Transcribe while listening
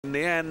In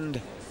the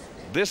end,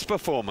 this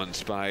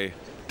performance by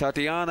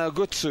Tatiana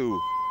Gutsu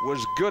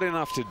was good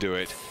enough to do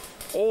it.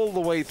 All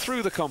the way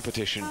through the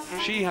competition,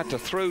 she had to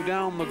throw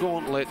down the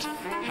gauntlet,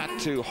 had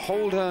to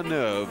hold her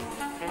nerve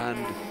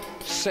and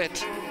set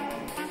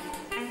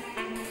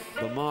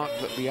the mark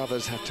that the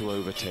others had to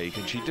overtake,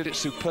 and she did it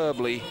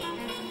superbly.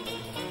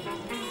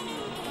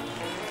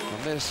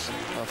 And this,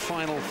 her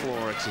final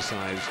floor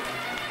exercise,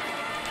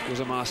 was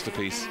a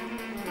masterpiece.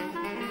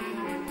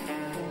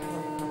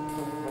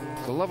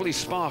 The lovely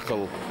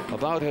sparkle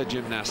about her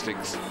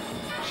gymnastics.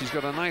 She's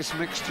got a nice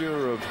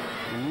mixture of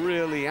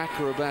really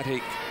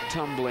acrobatic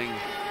tumbling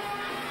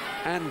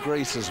and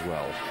grace as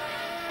well.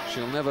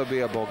 She'll never be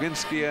a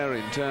Boginskier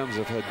in terms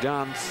of her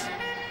dance,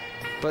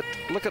 but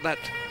look at that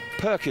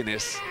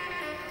perkiness.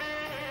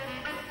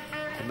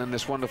 And then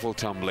this wonderful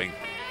tumbling.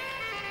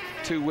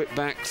 Two whip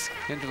backs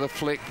into the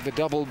flick, the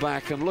double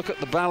back, and look at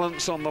the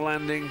balance on the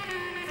landing.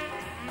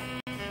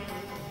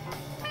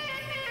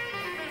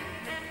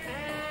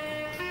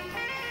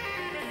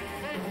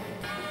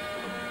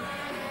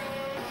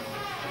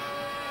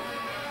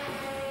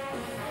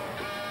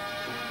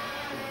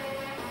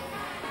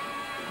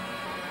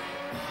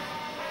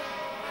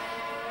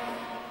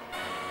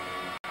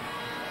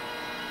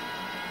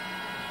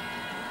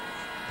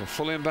 The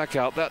full in back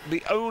out, that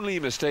the only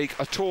mistake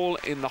at all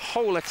in the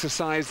whole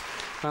exercise,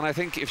 and I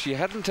think if she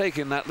hadn't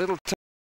taken that little